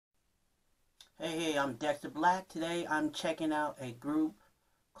Hey, I'm Dexter Black. Today I'm checking out a group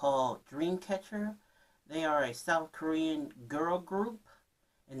called Dreamcatcher. They are a South Korean girl group.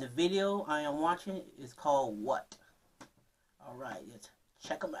 And the video I am watching is called What? Alright, let's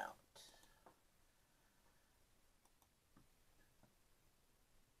check them out.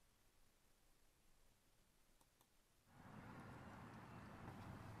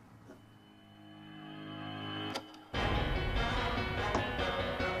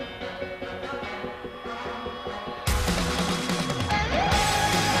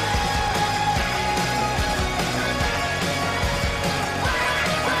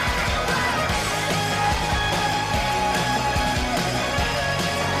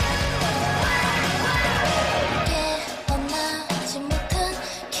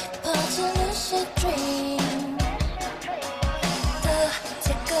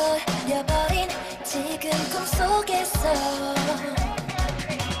 지금 꿈속에서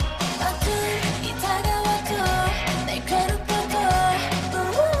어둠이 다가와도 날 괴롭혀도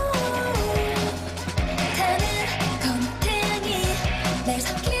타는 검은 태양이 날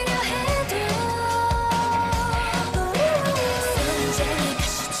삼키려 해도 선장의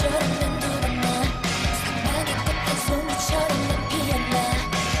가시처럼 난 돌아나 사막의 끝에 소미처럼 난 피어나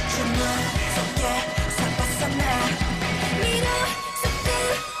주문 속에 서 벗어나 미로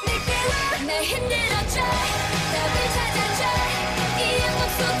날 흔들어줘 답을 찾아줘 이 영역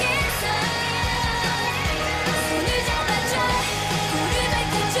속에서 손을 잡아줘 불을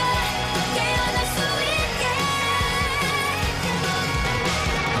밝혀줘 깨어날 수 있게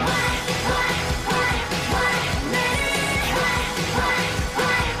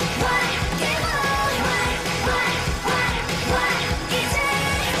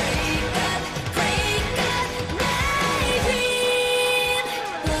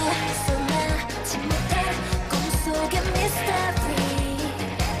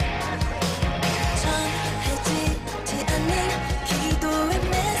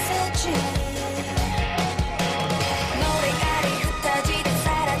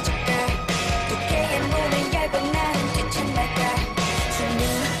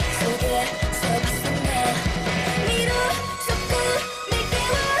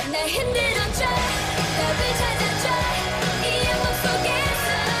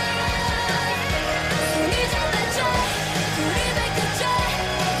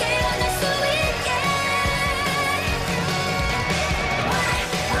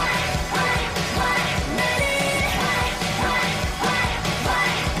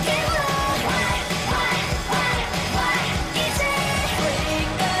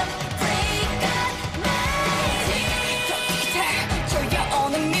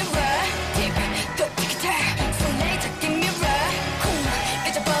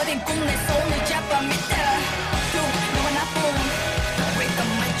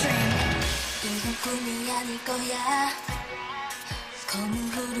꿈이 아닐 거야 검은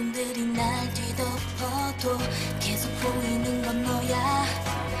구름들이 날 뒤덮어도 계속 보이는 건 너야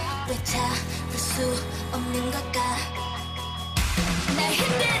왜 잡을 수 없는 걸까 날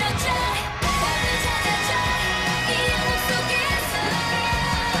흔들어줘 답을 찾아줘 이 영역 속에서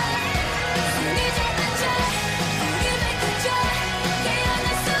손을 잡아줘 불을 밝혀줘 깨어날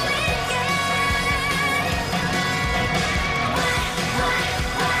수 있게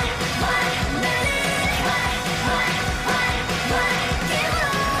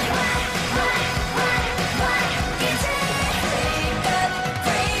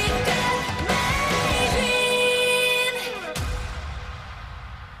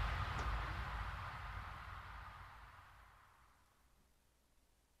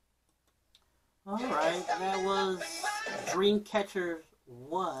Alright, that was Dreamcatcher's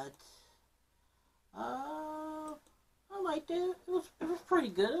What? I liked it. It was pretty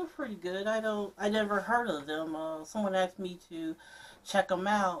good. It was pretty good. I never heard of them. Someone asked me to check them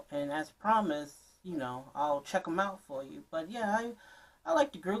out, and as promised, I'll check them out for you. But yeah, I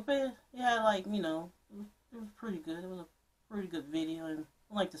like the group. It was pretty good. It was a pretty good video, and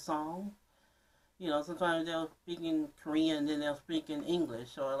I like the song. Sometimes they'll speak in Korean and then they'll speak in English.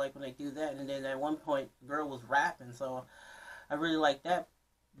 So I like when they do that. And then at one point, the girl was rapping. So I really like that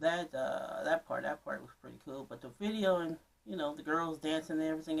part. That part was pretty cool. But the video and, the girls dancing and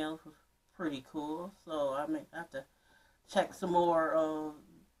everything else was pretty cool. So I may have to check some more of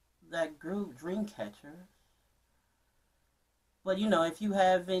that group, Dreamcatcher. But, if you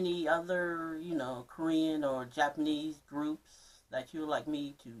have any other, Korean or Japanese groups that you would like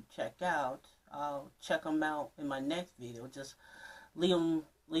me to check out, I'll check them out in my next video. Just leave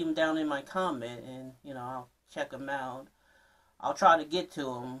them down in my comment, and I'll check them out. I'll try to get to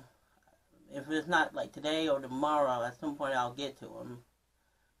them. If it's not like today or tomorrow, at some point I'll get to them.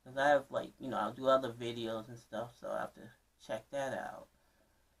 Because I have, like, I'll do other videos and stuff, so I have to check that out.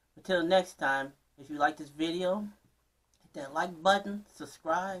 Until next time, if you like this video, hit that like button,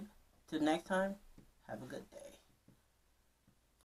 subscribe. Till next time, have a good day.